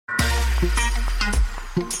Recording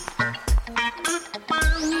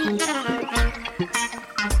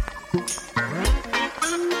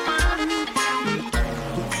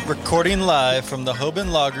live from the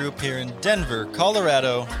Hoban Law Group here in Denver,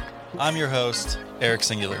 Colorado, I'm your host, Eric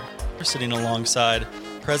Singular. We're sitting alongside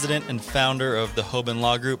President and founder of the Hoban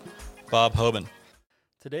Law Group, Bob Hoban.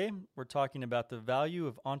 Today, we're talking about the value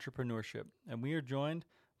of entrepreneurship, and we are joined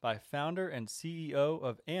by founder and CEO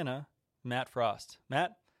of Anna, Matt Frost.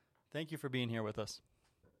 Matt, thank you for being here with us.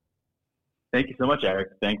 Thank you so much, Eric.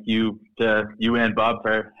 Thank you to you and Bob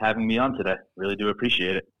for having me on today. Really do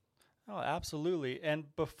appreciate it. Oh, absolutely. And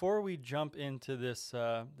before we jump into this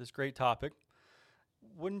great topic,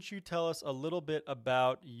 wouldn't you tell us a little bit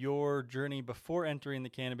about your journey before entering the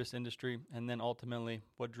cannabis industry, and then ultimately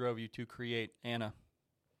what drove you to create Anna?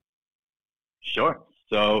 Sure.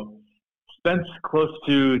 So spent close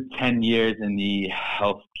to 10 years in the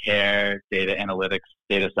healthcare, data analytics,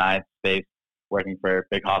 data science space, working for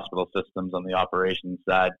big hospital systems on the operations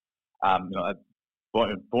side.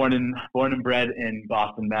 Born and bred in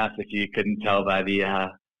Boston, Mass. If you couldn't tell by the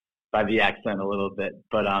accent a little bit,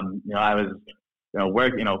 but I was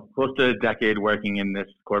close to a decade working in this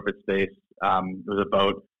corporate space. I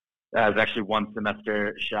was actually one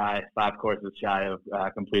semester shy, 5 courses shy of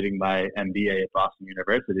completing my MBA at Boston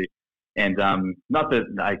University. And not that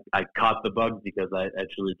I caught the bug, because I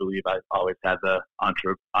truly believe I always had the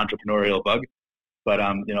entrepreneurial bug, but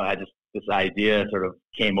this idea sort of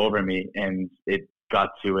came over me, and it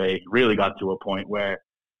really got to a point where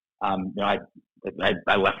I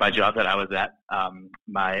left my job that I was at.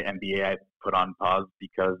 My MBA I put on pause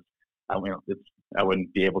because I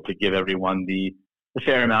wouldn't be able to give everyone the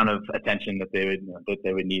fair amount of attention that they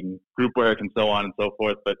would need in group work and so on and so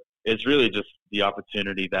forth. But it's really just the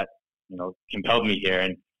opportunity that compelled me here,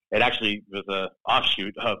 and it actually was a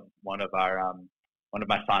offshoot of one of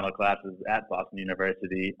my final classes at Boston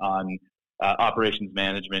University on operations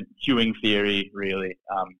management, queuing theory, really,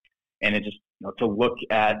 and it just to look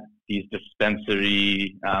at these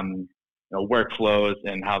dispensary workflows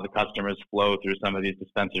and how the customers flow through some of these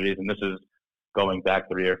dispensaries. And this is going back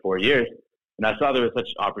 3 or 4 years, and I saw there was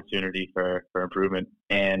such opportunity for improvement.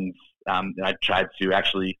 And I tried to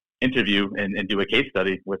actually interview and do a case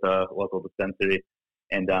study with a local dispensary,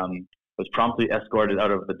 and was promptly escorted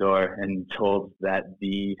out of the door and told that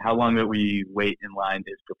how long that we wait in line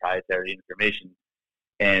is proprietary information.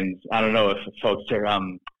 And I don't know if folks are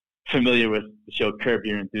familiar with the show Curb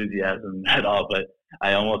Your Enthusiasm at all, but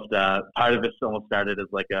I almost part of this almost started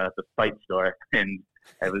as like the fight store, and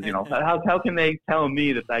I was how can they tell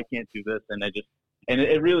me that I can't do this? And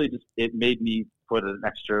it really just made me put an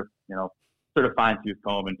extra sort of fine-tooth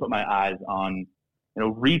comb and put my eyes on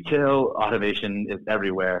retail automation is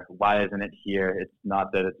everywhere. Why isn't it here? It's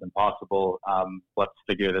not that it's impossible. Let's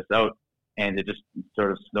figure this out. And it just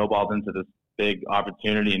sort of snowballed into this big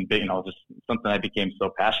opportunity and big, just something I became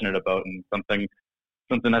so passionate about, and something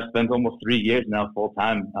I spent almost 3 years now full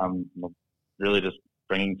time, really just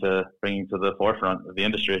bringing to the forefront of the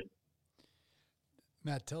industry.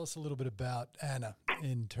 Matt, tell us a little bit about Anna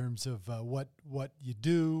in terms of what you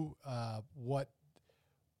do, what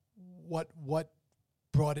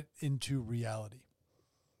brought it into reality.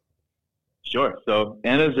 Sure. So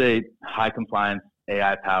Anna is a high compliance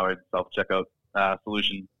AI-powered self-checkout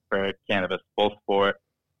solution for cannabis, both for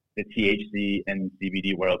the THC and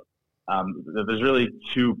CBD world. There's really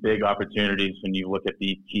 2 big opportunities when you look at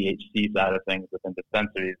the THC side of things within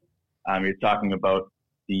dispensaries. You're talking about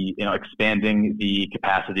the expanding the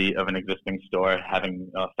capacity of an existing store,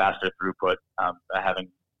 having faster throughput, having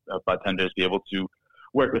bartenders be able to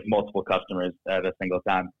work with multiple customers at a single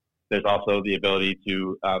time. There's also the ability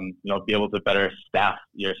to be able to better staff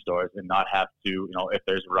your stores and not have to if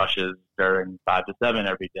there's rushes during 5 to 7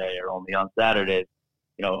 every day or only on Saturdays,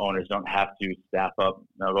 owners don't have to staff up,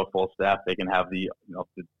 go full staff. They can have the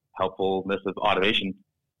helpfulness of automation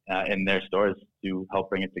in their stores to help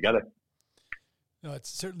bring it together. No, it's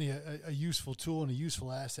certainly a useful tool and a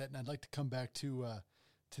useful asset, and I'd like to come back to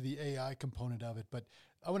the AI component of it. But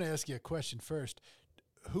I want to ask you a question first.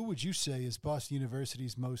 Who would you say is Boston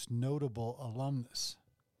University's most notable alumnus?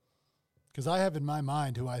 Because I have in my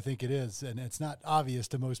mind who I think it is, and it's not obvious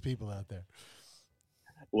to most people out there.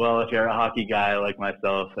 Well, if you're a hockey guy like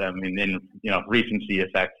myself, in recency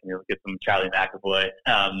effect, get some Charlie McAvoy,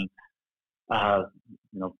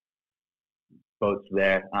 votes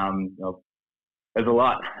there. There's a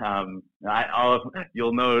lot.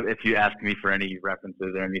 You'll know if you ask me for any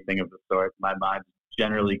references or anything of the sort. My mind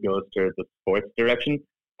generally goes towards the sports direction.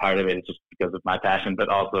 Part of it is just because of my passion, but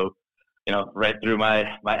also, right through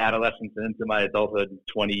my adolescence and into my adulthood,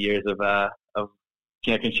 20 years of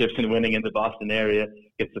championships and winning in the Boston area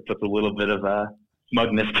gets to put a little bit of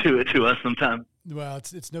smugness to us sometimes. Well,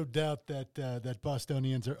 it's no doubt that that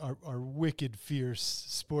Bostonians are wicked fierce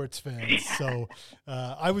sports fans. So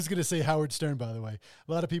I was going to say Howard Stern, by the way.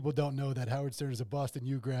 A lot of people don't know that Howard Stern is a Boston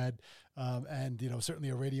U grad, and certainly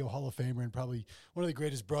a radio Hall of Famer and probably one of the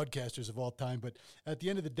greatest broadcasters of all time. But at the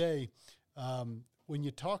end of the day, when you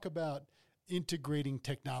talk about integrating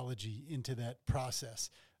technology into that process,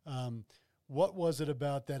 what was it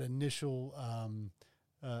about that initial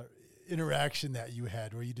interaction that you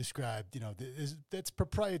had where you described, that's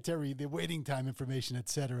proprietary, the waiting time information, et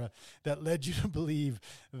cetera, that led you to believe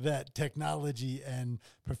that technology and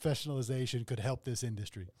professionalization could help this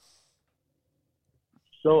industry?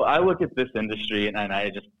 So I look at this industry and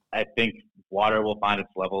I think water will find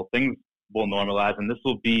its level. Things will normalize, and this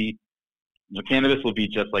will be, cannabis will be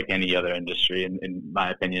just like any other industry, in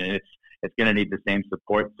my opinion. It's going to need the same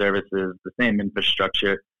support services, the same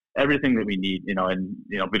infrastructure, everything that we need, and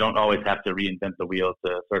we don't always have to reinvent the wheel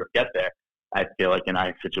to sort of get there. I feel like in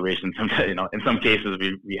our situation, in some cases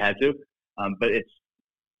we had to, but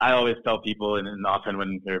I always tell people, and often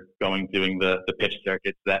when they're doing the pitch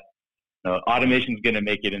circuits, that automation is going to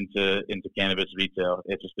make it into cannabis retail.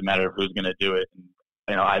 It's just a matter of who's going to do it.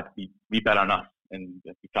 And we bet on us, and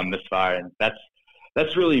we come this far, and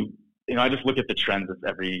that's really, I just look at the trends of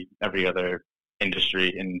every other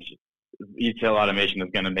industry, and retail automation is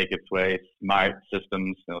going to make its way. Smart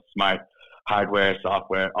systems, smart hardware,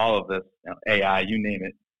 software, all of this, AI, you name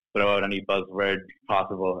it, throw out any buzzword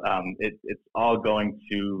possible. It's all going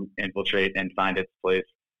to infiltrate and find its place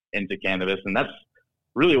into cannabis, and that's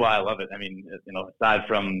really why I love it. I mean, aside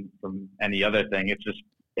from any other thing,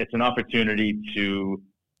 it's an opportunity to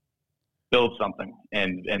build something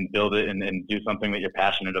and build it and do something that you're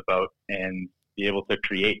passionate about and be able to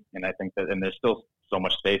create. And I think that, and there's still so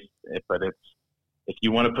much space, but if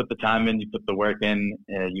you want to put the time in, you put the work in,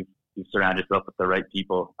 you surround yourself with the right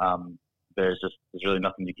people. There's really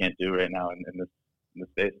nothing you can't do right now in this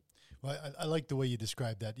space. Well, I like the way you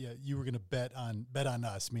described that. Yeah, you were going to bet on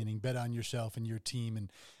us, meaning bet on yourself and your team, and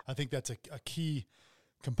I think that's a key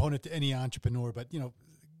component to any entrepreneur. But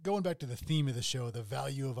going back to the theme of the show, the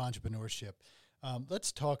value of entrepreneurship,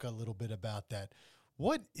 let's talk a little bit about that.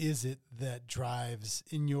 What is it that drives,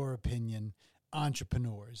 in your opinion,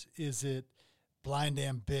 entrepreneurs? Is it blind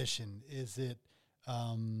ambition? Is it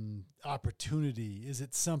opportunity? Is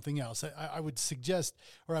it something else? I would suggest,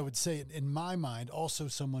 or I would say in my mind, also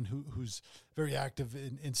someone who's very active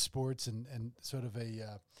in sports and sort of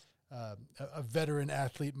a veteran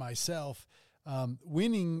athlete myself.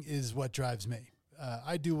 Winning is what drives me.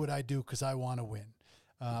 I do what I do because I want to win.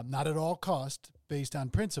 Not at all cost, based on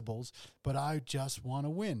principles, but I just want to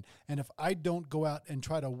win. And if I don't go out and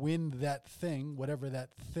try to win that thing, whatever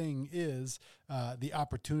that thing is, the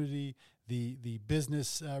opportunity, the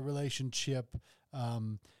business relationship,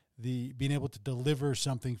 the being able to deliver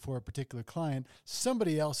something for a particular client,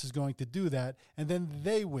 somebody else is going to do that, and then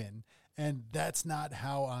they win. And that's not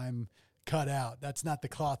how I'm cut out. That's not the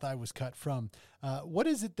cloth I was cut from. What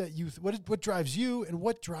is it that what drives you, and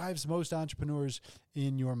what drives most entrepreneurs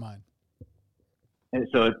in your mind? And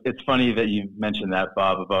so it's funny that you mentioned that,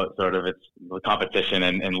 Bob, about sort of it's the competition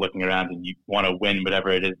and looking around and you want to win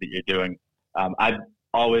whatever it is that you're doing. I've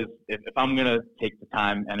always, if I'm going to take the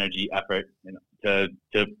time, energy, effort, to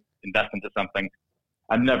invest into something,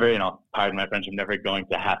 I'm never, pardon my French, I'm never going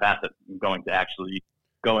to half-ass it. I'm going to actually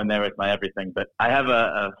go in there with my everything. But I have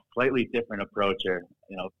a slightly different approach here.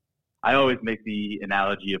 I always make the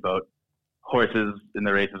analogy about horses in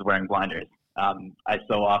the races wearing blinders. I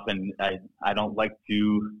so often, I don't like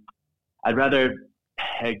to, I'd rather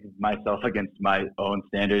peg myself against my own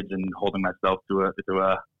standards and holding myself to a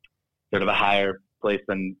sort of a higher place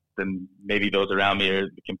than maybe those around me or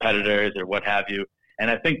the competitors or what have you.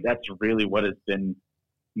 And I think that's really what has been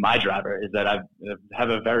my driver, is that I have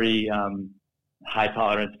a very high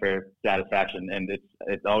tolerance for satisfaction, and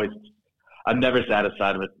it's always, I'm never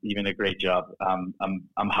satisfied with even a great job.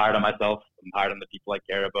 I'm hard on myself. I'm hard on the people I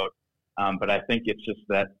care about. But I think it's just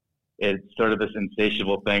that it's sort of this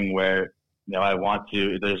insatiable thing where, I want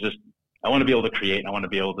to be able to create, and I want to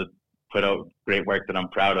be able to put out great work that I'm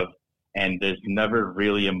proud of. And there's never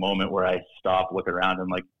really a moment where I stop, look around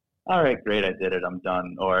and like, all right, great, I did it, I'm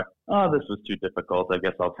done. Or, oh, this was too difficult, I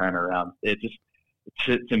guess I'll turn around. It just,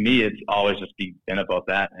 to me, it's always just been about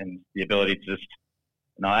that, and the ability to just,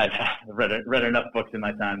 I've read enough books in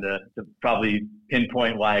my time to probably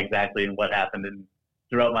pinpoint why exactly and what happened and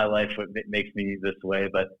throughout my life what makes me this way.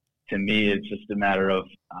 But to me, it's just a matter of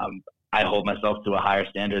I hold myself to a higher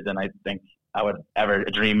standard than I think I would ever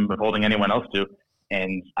dream of holding anyone else to.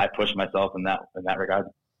 and I push myself in that regard.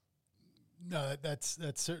 No, that's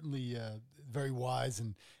certainly very wise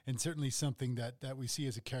and certainly something that we see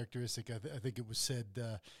as a characteristic. I think it was said,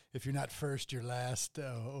 if you're not first, you're last,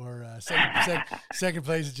 or second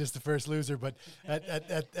place is just the first loser. But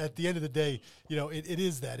at the end of the day, it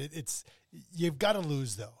is that. It's you've got to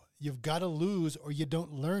lose, though. You've got to lose or you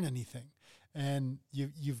don't learn anything. And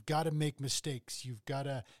you've got to make mistakes. You've got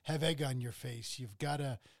to have egg on your face. You've got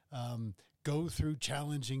to go through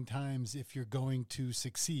challenging times if you're going to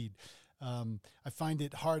succeed. I find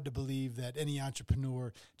it hard to believe that any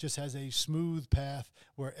entrepreneur just has a smooth path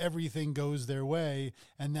where everything goes their way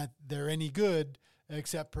and that they're any good,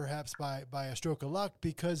 except perhaps by a stroke of luck,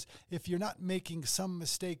 because if you're not making some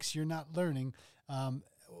mistakes, you're not learning.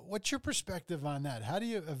 What's your perspective on that? How do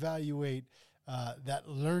you evaluate that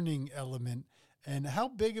learning element, and how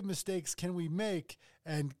big of mistakes can we make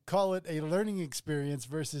and call it a learning experience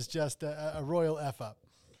versus just a royal F up?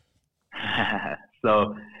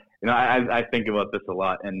 So, I think about this a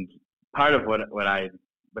lot, and part of what I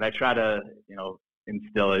try to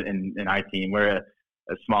instill in our team. We're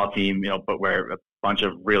a small team, but we're a bunch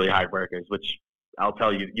of really hard workers. Which I'll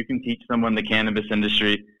tell you, you can teach someone the cannabis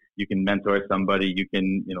industry, you can mentor somebody, you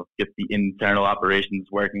can get the internal operations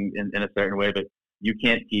working in a certain way, but you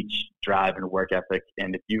can't teach drive and work ethic.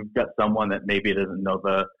 And if you've got someone that maybe doesn't know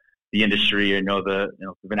the industry or know the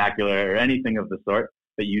vernacular or anything of the sort,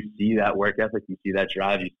 but you see that work ethic, you see that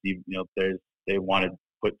drive, you see, they want to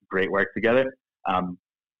put great work together.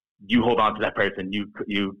 You hold on to that person,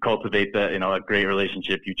 you cultivate a great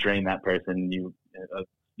relationship, you train that person, you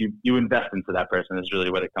invest into that person is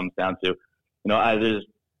really what it comes down to.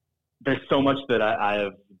 There's so much that I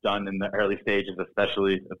have done in the early stages,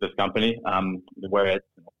 especially of this company, where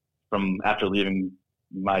from after leaving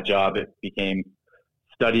my job, it became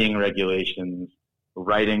studying regulations,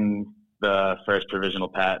 writing the first provisional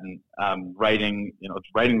patent, writing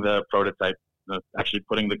the prototype, actually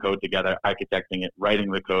putting the code together, architecting it, writing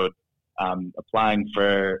the code, applying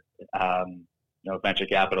for venture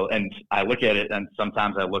capital. And I look at it, and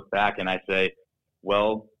sometimes I look back and I say,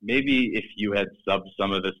 well, maybe if you had subbed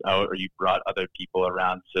some of this out, or you brought other people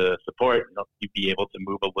around to support, you'd be able to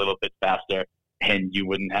move a little bit faster, and you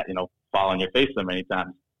wouldn't have, fall on your face so many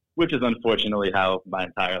times, which is unfortunately how my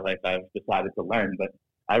entire life I've decided to learn. But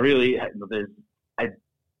I really, I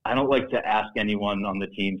don't like to ask anyone on the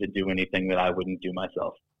team to do anything that I wouldn't do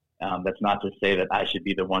myself. That's not to say that I should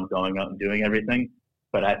be the one going out and doing everything,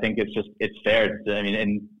 but I think it's fair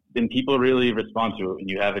to, and people really respond to it when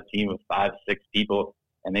you have a team of 5-6 people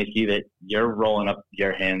and they see that you're rolling up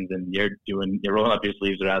your hands and you're rolling up your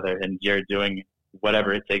sleeves rather, and you're doing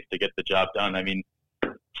whatever it takes to get the job done.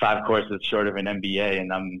 5 courses short of an MBA,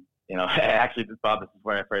 and I actually thought this is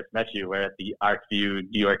where I first met you. We're at the ArcView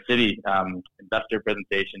New York City investor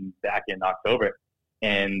presentation back in October,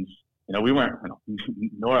 and we weren't,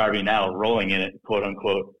 nor are we now rolling in it, quote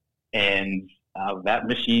unquote. And that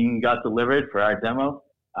machine got delivered for our demo.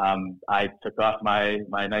 I took off my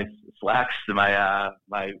nice slacks, my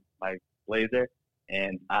blazer,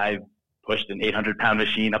 and I pushed an 800-pound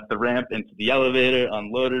machine up the ramp into the elevator,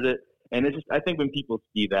 unloaded it. And I think when people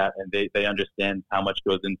see that and they understand how much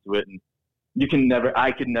goes into it, and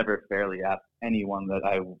I could never fairly ask anyone that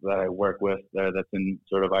I work with there that's in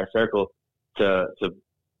sort of our circle to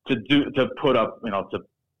put up, to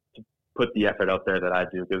put the effort out there that I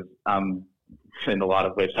do, because I'm in a lot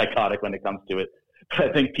of ways psychotic when it comes to it. But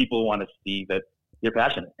I think people want to see that you're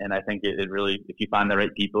passionate, and I think it really, if you find the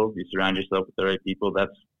right people, you surround yourself with the right people, that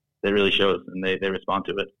really shows, and they respond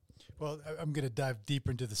to it. Well, I'm going to dive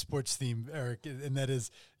deeper into the sports theme, Eric, and that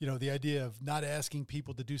is, the idea of not asking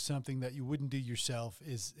people to do something that you wouldn't do yourself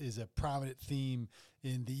is a prominent theme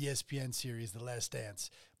in the ESPN series, The Last Dance.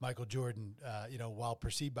 Michael Jordan, while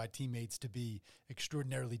perceived by teammates to be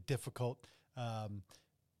extraordinarily difficult,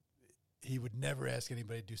 he would never ask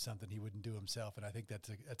anybody to do something he wouldn't do himself, and I think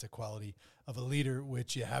that's a quality of a leader,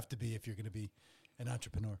 which you have to be if you're going to be an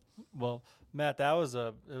entrepreneur. Well, Matt, it was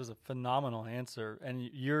a phenomenal answer, and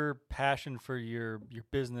your passion for your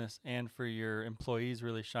business and for your employees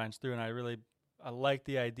really shines through. And I like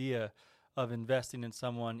the idea of investing in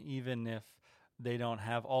someone, even if they don't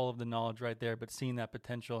have all of the knowledge right there, but seeing that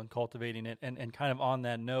potential and cultivating it. And kind of on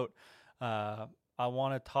that note, I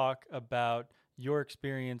want to talk about your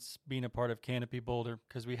experience being a part of Canopy Boulder,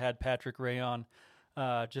 because we had Patrick Ray on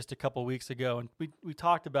just a couple weeks ago, and we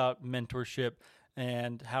talked about mentorship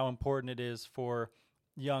and how important it is for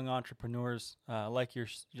young entrepreneurs like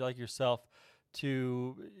yourself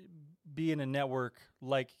to be in a network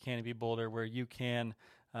like Canopy Boulder, where you can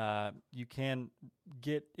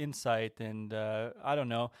get insight and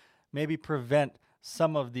maybe prevent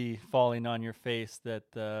some of the falling on your face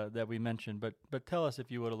that we mentioned. But tell us,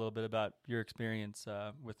 if you would, a little bit about your experience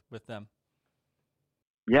with them.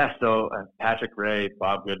 Yeah, so Patrick Ray,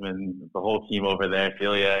 Bob Goodman, the whole team over there,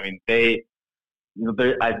 Celia. I mean, they,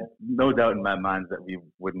 I no doubt in my mind that we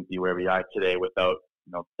wouldn't be where we are today without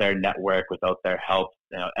their network, without their help,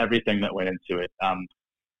 everything that went into it.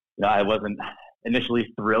 I wasn't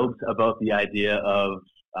initially thrilled about the idea of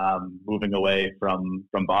moving away from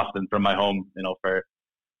Boston, from my home, for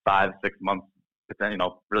 5-6 months,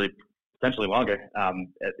 really potentially longer.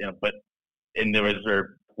 But there was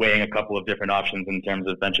weighing a couple of different options in terms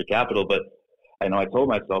of venture capital. But I told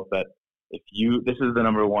myself that this is the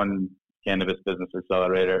number one cannabis business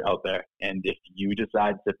accelerator out there, and if you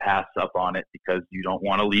decide to pass up on it because you don't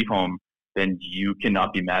want to leave home, then you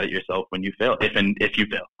cannot be mad at yourself when you fail. If you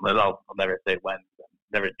fail, I'll never say when,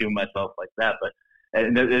 never do myself like that. But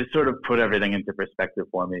it sort of put everything into perspective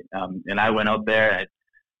for me. And I went out there, I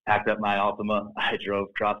packed up my Altima, I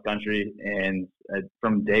drove cross country, and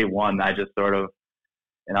from day one, I just sort of,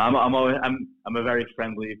 I'm a very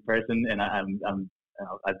friendly person, and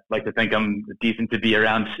I'd like to think I'm decent to be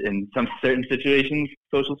around in some certain situations,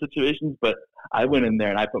 social situations. But I went in there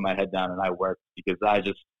and I put my head down and I worked, because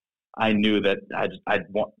I knew that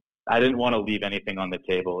I didn't want to leave anything on the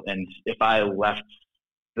table. And if I left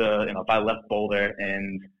Boulder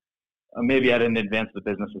and maybe I didn't advance the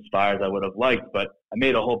business as far as I would have liked, but I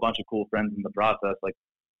made a whole bunch of cool friends in the process. Like,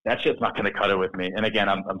 that shit's not going to cut it with me. And again,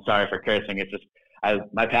 I'm sorry for cursing. It's just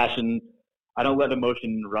my passion. I don't let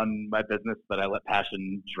emotion run my business, but I let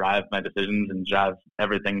passion drive my decisions and drive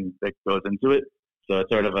everything that goes into it. So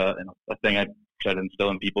it's sort of a thing I try to instill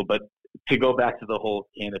in people. But to go back to the whole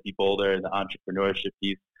Canopy Boulder and the entrepreneurship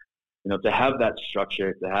piece, to have that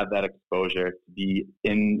structure, to have that exposure, to be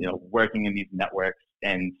in, working in these networks,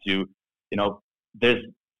 and to, there's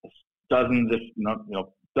dozens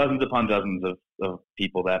upon dozens of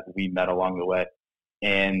people that we met along the way,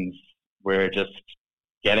 and we're just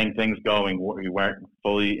getting things going. We weren't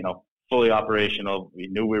fully operational. We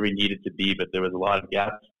knew where we needed to be, but there was a lot of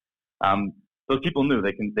gaps. Those people knew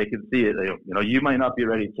they could see it. You might not be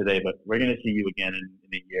ready today, but we're going to see you again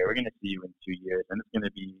in a year. We're going to see you in 2 years, and it's going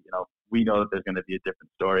to be, we know that there's going to be a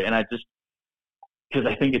different story. And because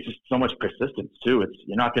I think it's just so much persistence too.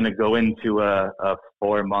 You're not going to go into a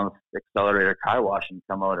 4-month accelerator car wash and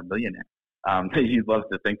come out a millionaire. You'd love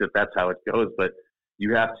to think that that's how it goes, but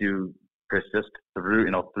you have to persist through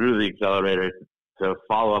the accelerator to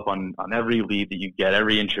follow up on every lead that you get,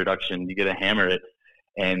 every introduction. You get to hammer it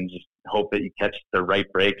and just hope that you catch the right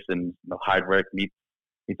breaks, and hard work meets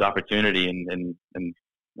opportunity, and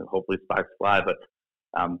hopefully sparks fly. But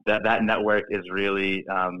that network is really,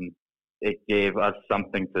 it gave us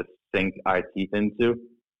something to sink our teeth into,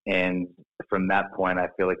 and from that point, I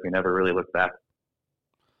feel like we never really looked back.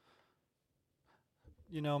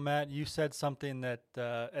 Matt, you said something that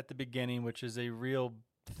at the beginning, which is a real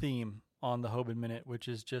theme on the Hoban Minute, which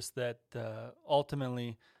is just that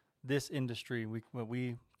ultimately this industry, what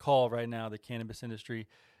we call right now the cannabis industry,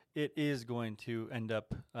 it is going to end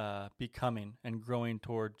up becoming and growing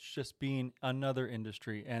towards just being another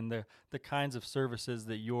industry, and the kinds of services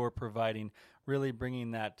that you're providing, really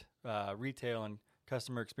bringing that retail and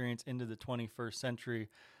customer experience into the 21st century.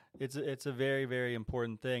 It's a very, very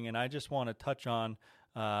important thing. And I just want to touch on,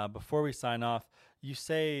 before we sign off, you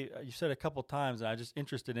said a couple times, and I'm just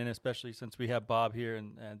interested in, especially since we have Bob here,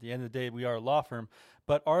 and at the end of the day, we are a law firm,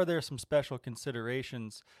 but are there some special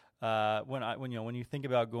considerations when you think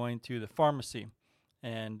about going to the pharmacy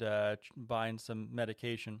and buying some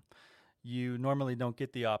medication? You normally don't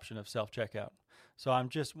get the option of self-checkout. So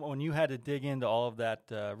when you had to dig into all of that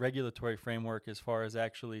regulatory framework as far as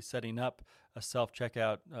actually setting up a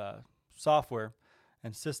self-checkout software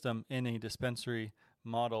and system in a dispensary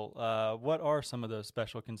model, what are some of those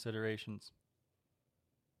special considerations?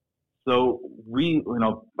 So we,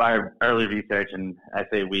 by early research, and I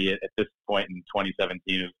say we at this point in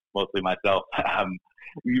 2017, mostly myself,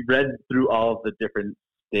 we read through all of the different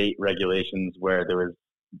state regulations where there was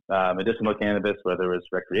medicinal cannabis, where there was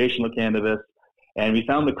recreational cannabis, and we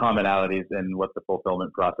found the commonalities in what the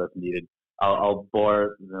fulfillment process needed. I'll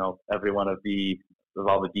bore every one of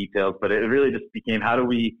all the details, but it really just became, how do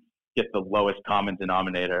we get the lowest common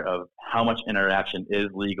denominator of how much interaction is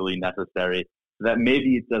legally necessary, so that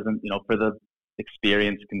maybe it doesn't, for the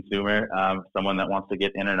experienced consumer, someone that wants to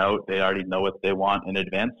get in and out, they already know what they want in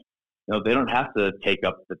advance. They don't have to take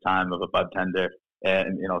up the time of a bud tender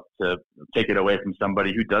and, to take it away from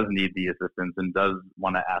somebody who does need the assistance and does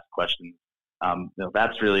want to ask questions.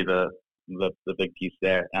 That's really the big piece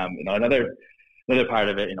there. Another another part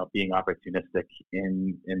of it, being opportunistic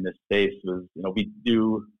in this space was,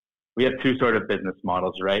 we have two sort of business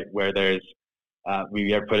models, right? Where there's,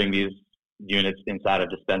 we are putting these units inside of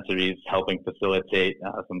dispensaries, helping facilitate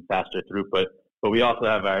some faster throughput. But we also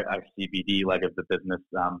have our CBD leg of the business.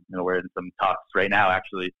 We're in some talks right now,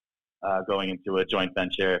 actually, going into a joint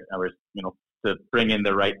venture. And we're, to bring in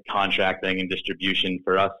the right contracting and distribution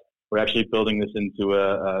for us. We're actually building this into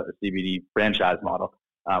a CBD franchise model,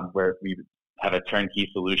 where we have a turnkey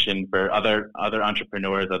solution for other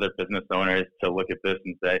entrepreneurs, other business owners to look at this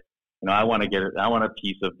and say, I want a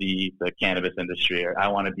piece of the cannabis industry, or I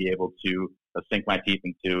want to be able to sink my teeth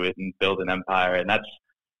into it and build an empire. And that's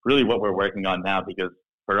really what we're working on now, because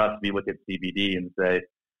for us, we look at CBD and say,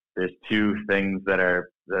 there's two things that are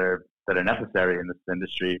necessary in this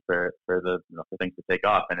industry for things to take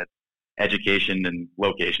off, and it's education and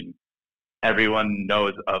location. Everyone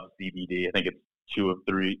knows of CBD. I think it's two of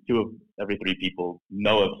every three people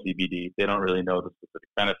know of CBD. They don't really know the specific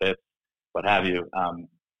benefits, what have you.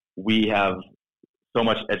 We have so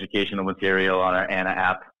much educational material on our Anna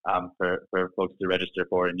app for folks to register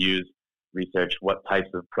for and use, research what types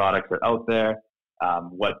of products are out there,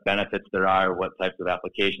 what benefits there are, what types of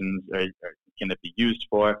applications can it be used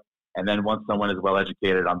for. And then once someone is well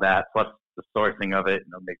educated on that, plus the sourcing of it,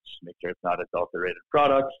 make sure it's not adulterated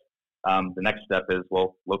products. The next step is,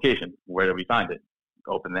 location. Where do we find it?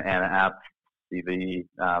 Open the Anna app, see the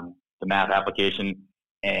map application,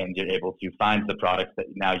 and you're able to find the products that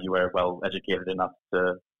now you are well educated enough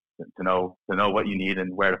to know what you need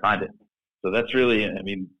and where to find it. So that's really,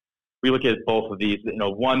 we look at both of these.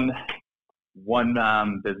 One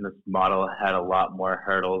business model had a lot more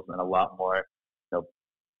hurdles and a lot more,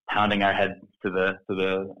 pounding our heads to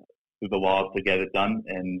the wall to get it done.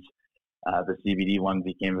 And the CBD one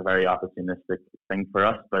became a very opportunistic thing for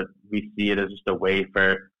us, but we see it as just a way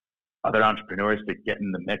for other entrepreneurs to get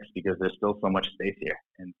in the mix, because there's still so much space here.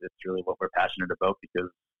 And it's really what we're passionate about, because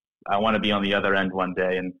I want to be on the other end one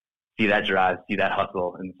day and see that drive, see that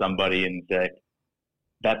hustle in somebody and say,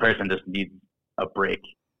 that person just needs a break.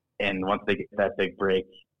 And once they get that big break,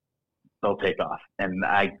 they'll take off. And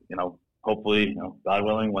hopefully, God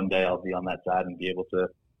willing, one day I'll be on that side and be able to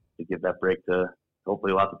give that break to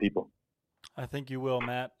hopefully lots of people. I think you will,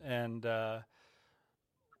 Matt. And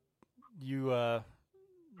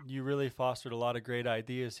you really fostered a lot of great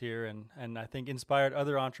ideas here, and I think inspired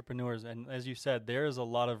other entrepreneurs. And as you said, there is a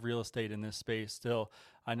lot of real estate in this space still.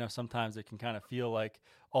 I know sometimes it can kind of feel like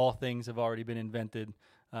all things have already been invented,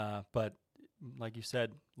 but like you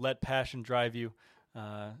said, let passion drive you.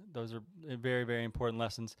 Those are very, very important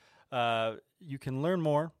lessons. You can learn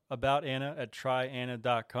more about Anna at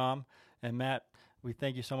tryanna.com. And Matt, we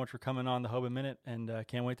thank you so much for coming on the Hoban Minute, and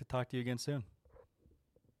can't wait to talk to you again soon.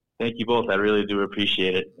 Thank you both. I really do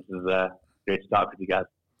appreciate it. This is great to talk with you guys.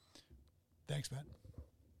 Thanks, Matt.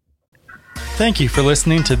 Thank you for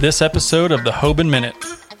listening to this episode of the Hoban Minute.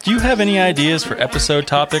 Do you have any ideas for episode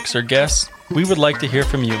topics or guests? We would like to hear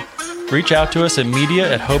from you. Reach out to us at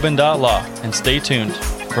media@hoban.law and stay tuned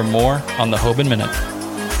for more on the Hoban Minute.